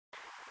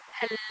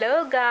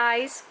Hello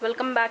guys,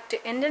 welcome back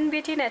to Indian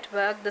Beauty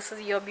Network. This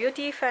is your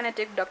beauty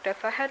fanatic Dr.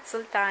 Fahad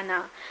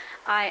Sultana.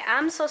 I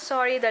am so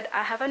sorry that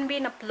I haven't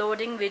been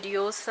uploading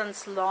videos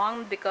since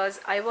long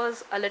because I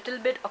was a little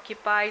bit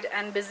occupied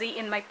and busy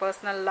in my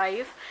personal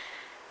life.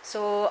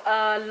 So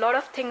a lot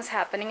of things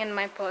happening in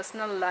my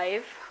personal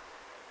life.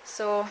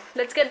 So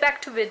let's get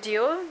back to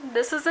video.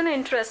 This is an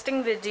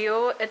interesting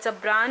video. It's a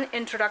brand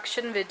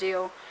introduction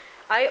video.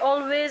 I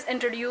always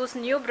introduce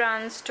new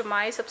brands to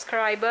my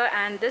subscriber,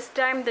 and this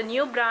time the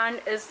new brand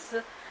is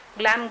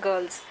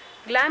GlamGals.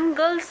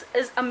 GlamGals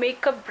is a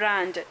makeup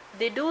brand.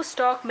 They do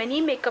stock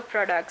many makeup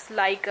products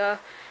like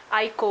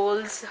eye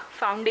koals,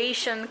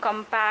 foundation,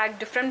 compact,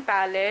 different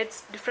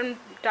palettes, different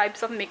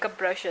types of makeup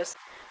brushes.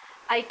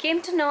 I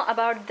came to know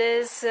about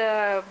this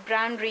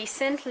brand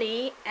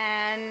recently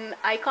and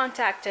I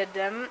contacted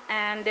them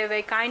and they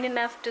were kind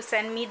enough to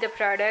send me the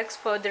products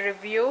for the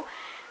review.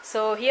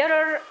 So here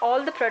are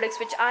all the products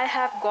which I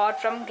have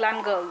got from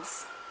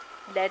GlamGals.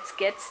 Let's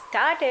get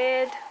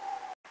started.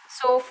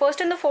 So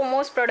first and the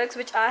foremost products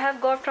which I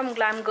have got from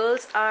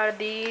GlamGals are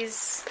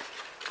these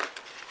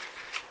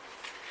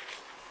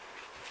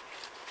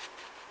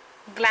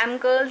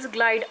GlamGals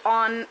Glide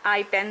On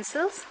Eye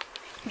Pencils.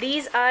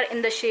 These are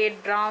in the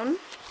shade brown,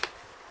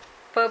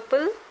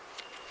 purple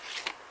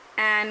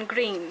and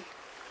green.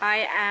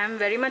 I am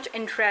very much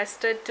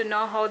interested to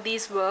know how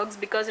these works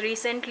because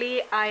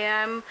recently I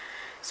am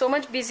so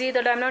much busy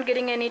that I'm not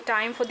getting any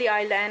time for the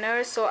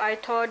eyeliner, so I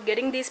thought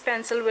getting these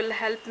pencil will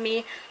help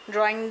me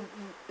drawing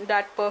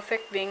that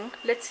perfect wing.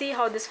 Let's see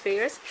how this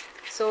fares.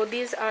 So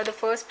these are the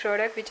first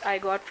product which I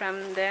got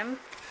from them.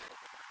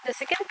 The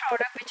second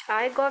product which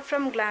I got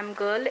from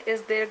GlamGirl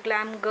is their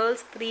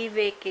GlamGirls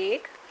 3-way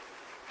cake.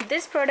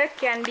 This product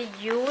can be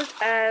used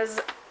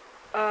as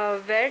a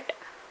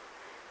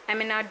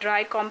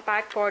dry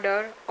compact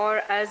powder or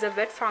as a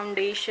wet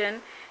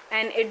foundation,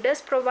 and it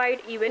does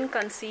provide even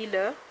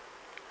concealer.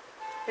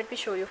 Let me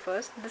show you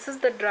first. This is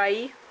the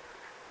dry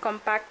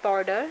compact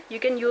powder. You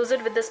can use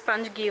it with the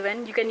sponge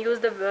given. You can use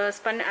the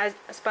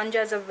sponge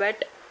as a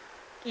wet,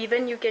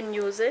 even you can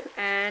use it.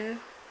 And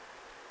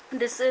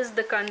this is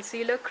the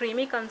concealer,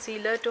 creamy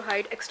concealer to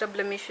hide extra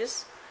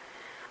blemishes.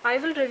 I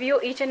will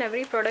review each and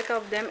every product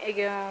of them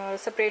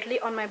separately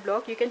on my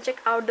blog. You can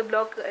check out the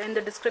blog in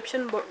the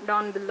description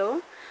down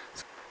below.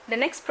 The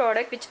next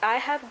product which I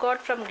have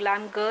got from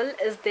GlamGirl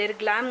is their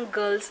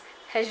GlamGirls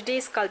HD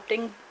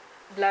Sculpting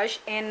Blush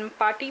in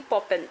Party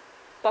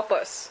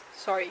Poppers.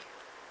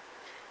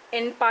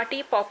 In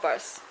Party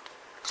Poppers.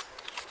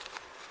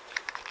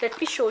 Let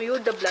me show you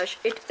the blush.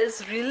 It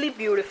is really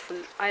beautiful.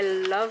 I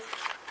love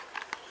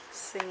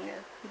seeing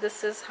it.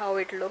 This is how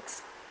it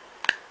looks.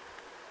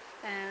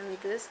 And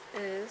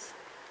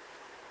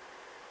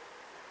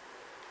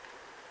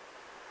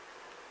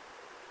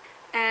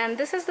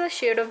this is the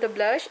shade of the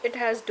blush. It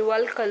has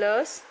dual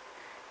colors.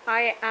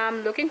 I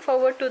am looking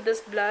forward to this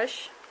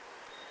blush.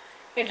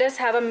 It does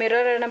have a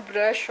mirror and a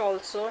brush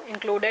also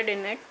included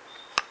in it.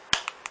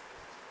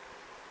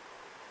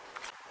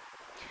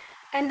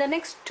 And the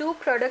next two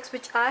products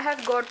which I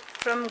have got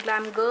from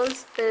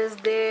GlamGirls is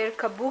their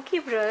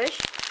Kabuki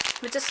brush,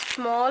 which is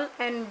small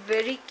and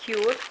very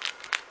cute.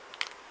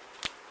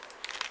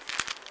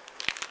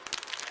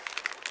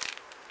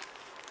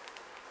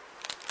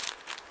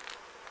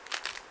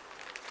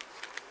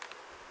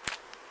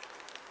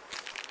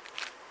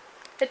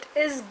 It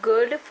is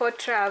good for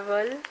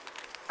travel.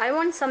 I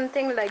want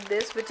something like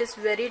this which is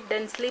very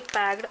densely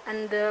packed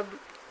and the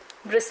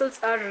bristles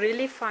are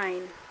really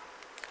fine.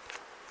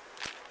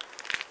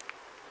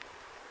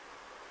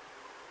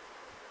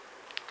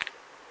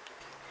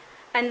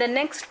 And the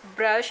next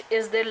brush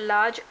is the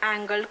large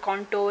angle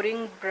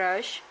contouring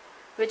brush,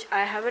 which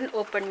I haven't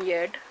opened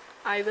yet.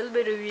 I will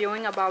be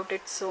reviewing about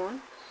it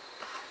soon.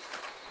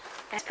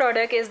 This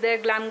product is their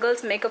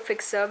GlamGirls Makeup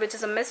Fixer, which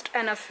is a mist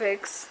and a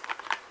fix.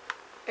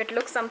 It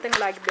looks something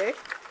like that.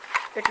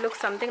 It looks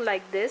something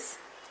like this.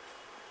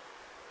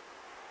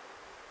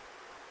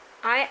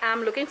 I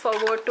am looking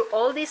forward to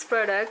all these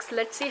products.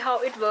 Let's see how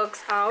it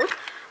works out.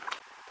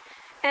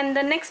 And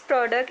the next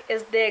product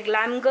is their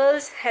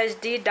GlamGirls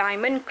HD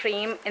Diamond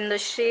Cream in the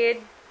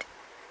shade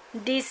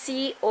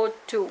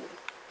DC02.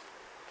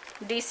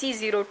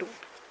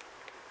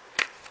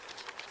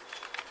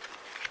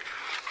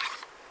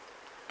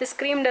 This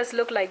cream does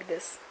look like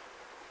this.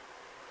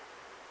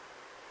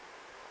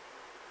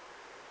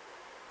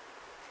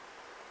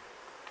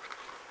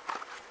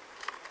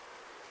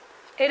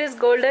 It is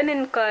golden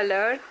in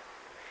color.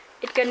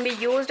 It can be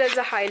used as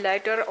a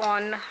highlighter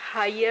on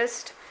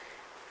highest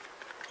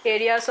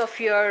areas of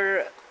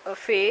your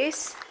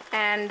face.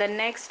 And the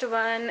next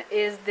one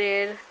is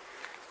their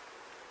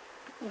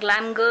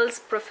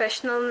GlamGirls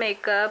Professional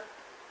Makeup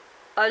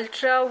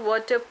Ultra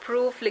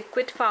Waterproof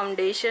Liquid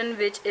Foundation,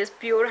 which is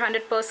pure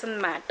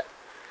 100% matte.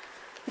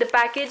 The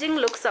packaging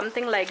looks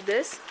something like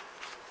this.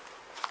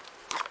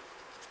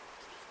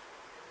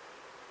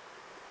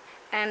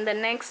 And the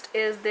next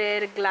is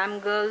their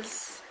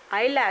GlamGirls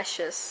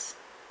eyelashes.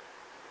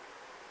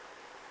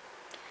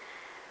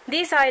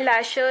 These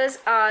eyelashes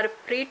are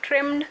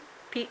pre-trimmed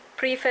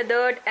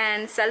pre-feathered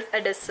and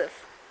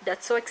self-adhesive.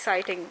 That's so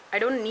exciting. I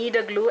don't need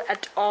a glue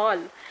at all.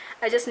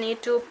 I just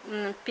need to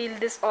peel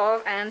this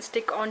off and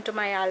stick onto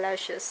my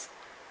eyelashes.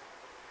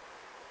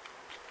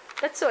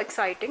 That's so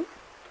exciting.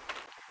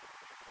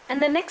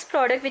 And the next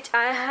product which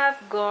I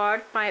have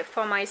got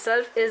for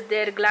myself is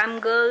their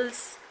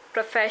GlamGals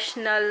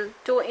Professional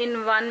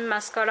 2-in-1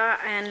 mascara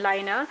and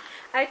liner.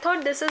 I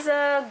thought this is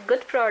a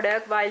good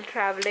product while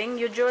traveling.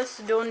 You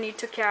just don't need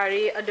to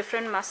carry a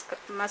different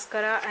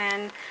mascara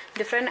and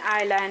different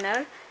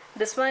eyeliner.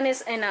 This one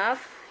is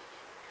enough.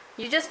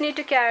 You just need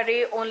to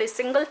carry only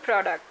single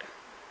product.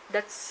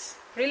 That's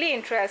really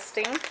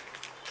interesting.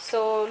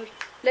 So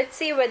let's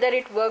see whether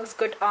it works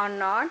good or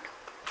not.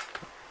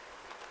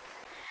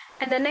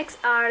 And the next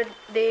are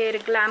their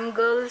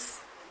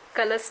GlamGals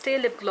Color Stay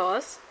Lip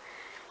Gloss.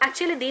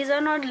 Actually, these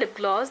are not lip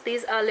gloss,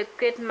 these are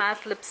liquid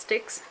matte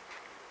lipsticks.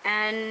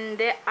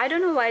 And I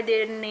don't know why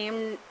they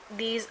named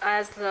these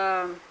as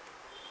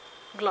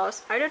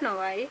gloss. I don't know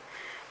why.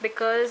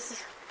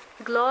 Because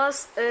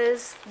gloss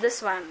is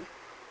this one.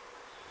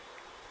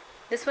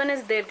 This one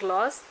is their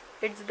gloss.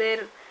 It's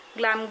their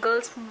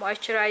GlamGals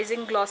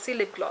Moisturizing Glossy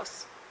Lip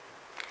Gloss.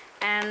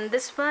 And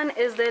this one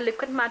is their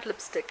liquid matte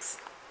lipsticks.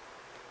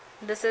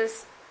 This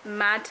is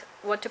matte,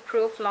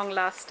 waterproof, long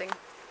lasting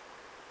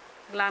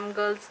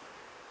GlamGals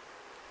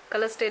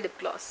Color Stay Lip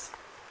Gloss.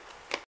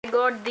 I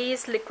got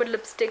these liquid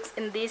lipsticks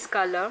in this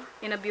color,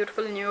 in a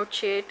beautiful nude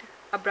shade,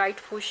 a bright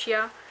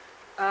fuchsia,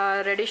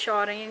 a reddish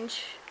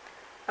orange,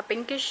 a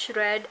pinkish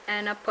red,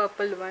 and a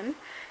purple one.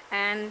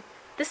 And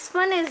this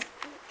one is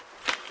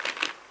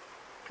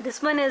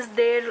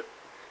their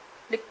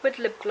liquid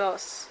lip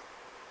gloss.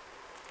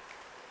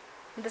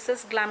 This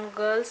is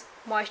GlamGals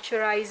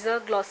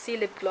Moisturizer Glossy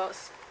Lip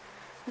Gloss.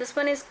 This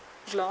one is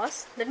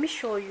gloss. Let me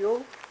show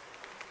you.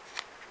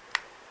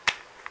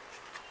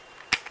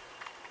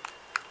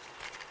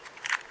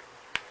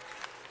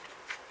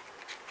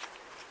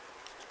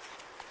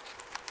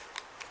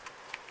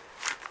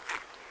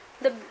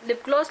 The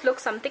lip gloss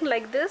looks something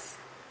like this,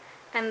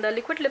 and the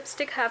liquid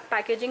lipstick have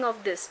packaging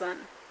of this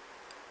one.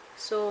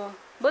 So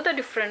both are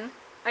different.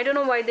 I don't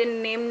know why they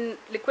named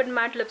liquid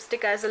matte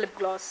lipstick as a lip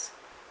gloss.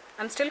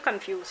 I'm still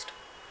confused.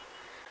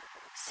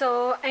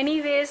 So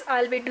anyways,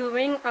 I'll be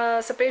doing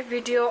a separate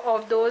video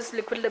of those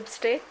liquid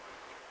lipstick.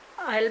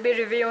 I'll be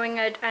reviewing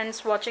it and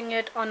swatching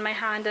it on my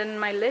hand and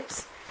my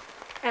lips.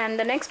 And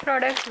the next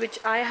product which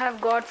I have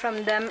got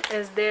from them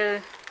is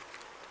their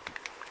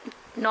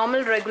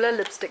normal regular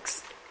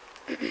lipsticks.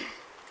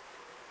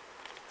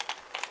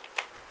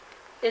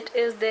 It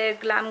is their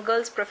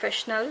GlamGals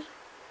Professional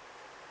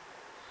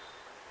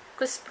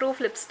Kiss Proof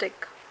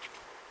Lipstick.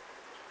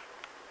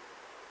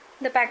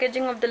 The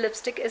packaging of the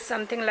lipstick is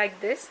something like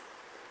this.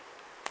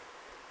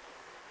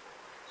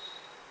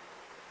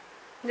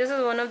 This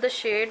is one of the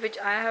shade which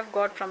I have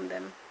got from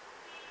them.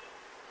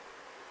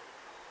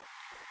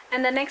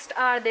 And the next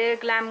are their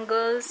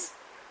GlamGals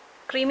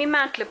Creamy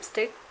Matte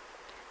Lipstick.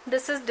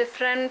 This is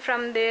different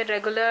from their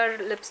regular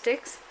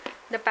lipsticks.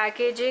 The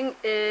packaging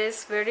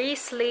is very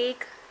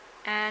sleek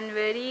and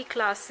very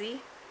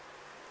classy.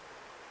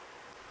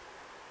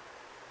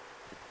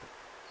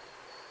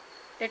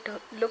 It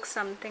looks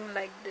something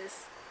like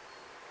this.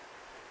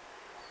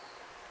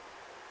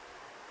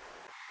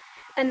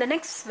 And the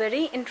next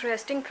very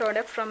interesting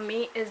product from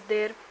me is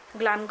their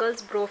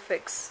GlamGals Brow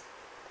Fix.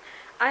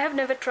 I have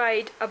never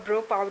tried a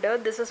brow powder.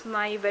 This is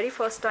my very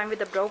first time with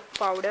the brow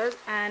powder,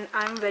 and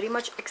I'm very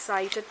much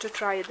excited to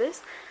try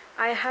this.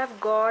 I have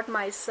got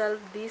myself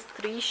these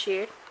 3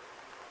 shades.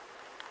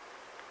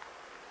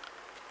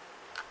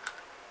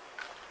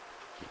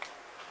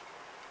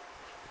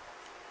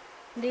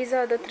 These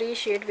are the 3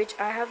 shades which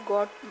I have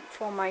got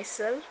for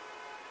myself.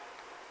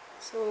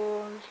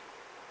 So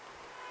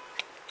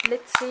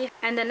let's see.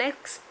 And the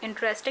next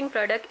interesting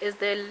product is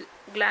the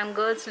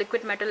GlamGals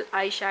Liquid Metal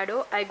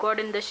Eyeshadow. I got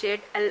in the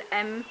shade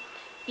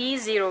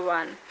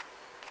LME01.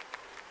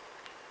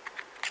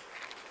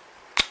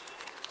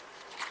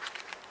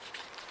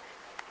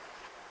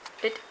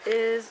 It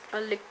is a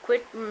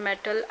liquid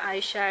metal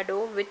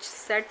eyeshadow which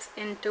sets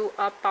into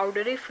a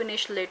powdery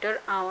finish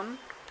later on.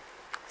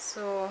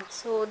 So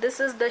this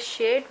is the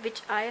shade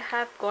which I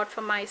have got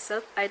for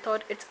myself. I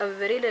thought it's a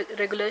very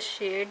regular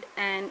shade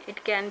and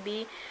it can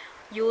be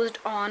used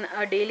on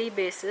a daily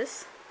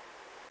basis.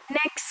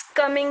 Next,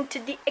 coming to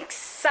the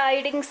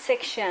exciting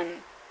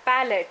section,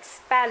 palettes.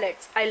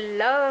 I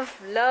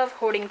love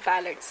holding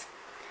palettes.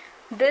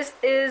 This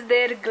is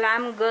their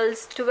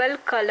GlamGals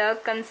 12 color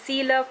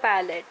concealer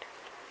palette.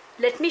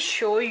 Let me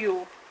show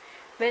you.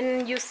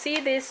 When you see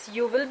this,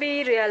 you will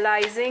be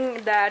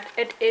realizing that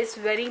it is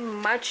very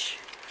much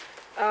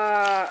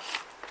a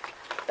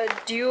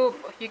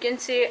dupe. You can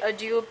say a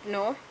dupe,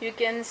 no, you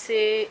can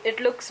say it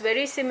looks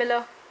very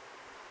similar.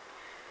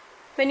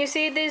 When you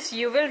see this,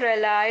 you will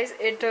realize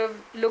it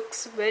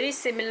looks very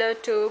similar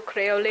to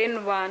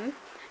Crayoline one.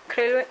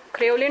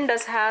 Crayoline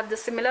does have the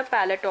similar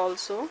palette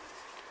also.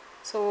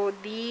 So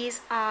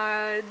these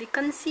are the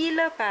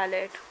concealer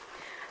palette.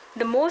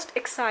 The most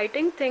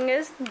exciting thing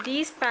is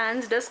these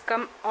pans does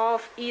come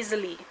off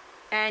easily,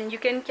 and you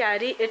can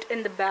carry it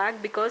in the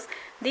bag because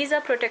these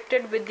are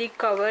protected with the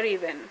cover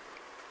even.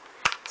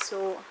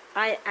 So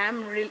I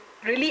am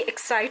really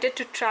excited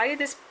to try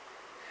this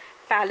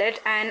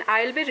palette, and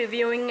I'll be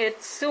reviewing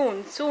it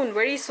soon,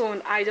 very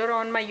soon, either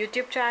on my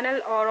YouTube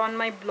channel or on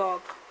my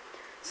blog.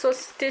 So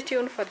stay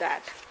tuned for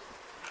that.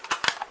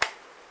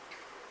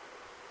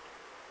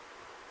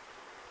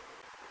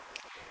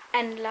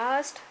 And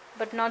last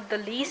but not the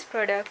least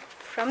product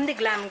from the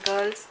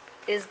GlamGals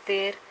is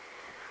their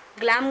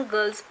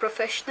GlamGals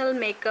Professional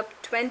Makeup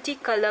 20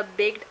 Color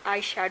Baked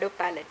Eyeshadow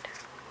Palette.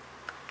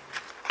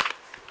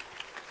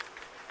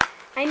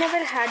 I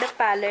never had a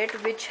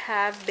palette which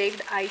have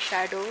baked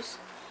eyeshadows,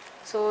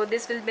 so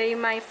this will be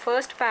my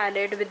first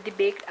palette with the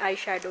baked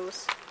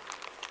eyeshadows.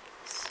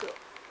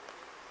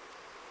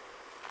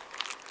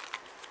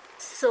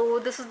 So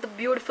this is the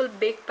beautiful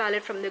baked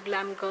palette from the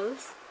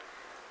GlamGals.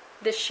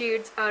 The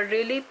shades are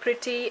really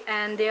pretty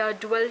and they are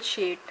dual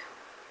shade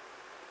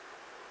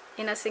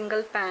in a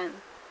single pan.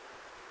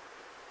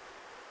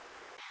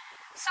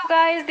 So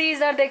guys,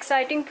 these are the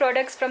exciting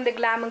products from the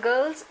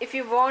GlamGals. If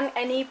you want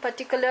any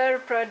particular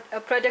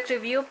product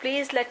review,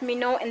 please let me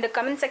know in the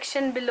comment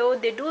section below.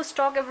 They do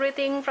stock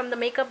everything from the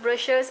makeup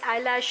brushes,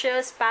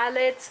 eyelashes,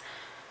 palettes,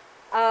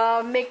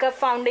 makeup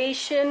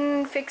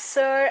foundation,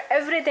 fixer,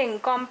 everything,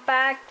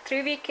 compact,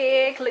 3V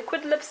cake,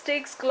 liquid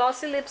lipsticks,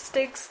 glossy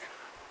lipsticks,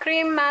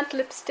 cream matte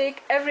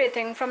lipstick,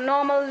 everything from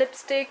normal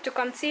lipstick to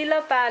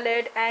concealer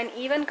palette and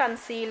even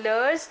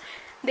concealers.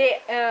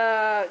 They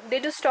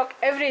do stock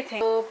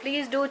everything, so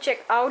please do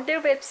check out their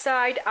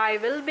website. I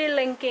will be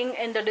linking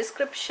in the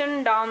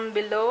description down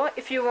below.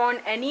 If you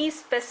want any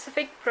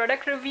specific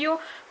product review,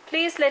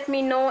 please let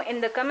me know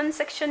in the comment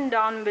section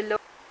down below.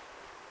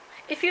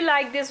 If you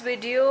like this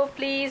video,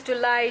 please do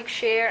like,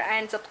 share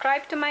and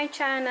subscribe to my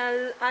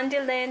channel.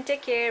 Until then,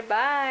 take care.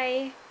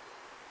 Bye.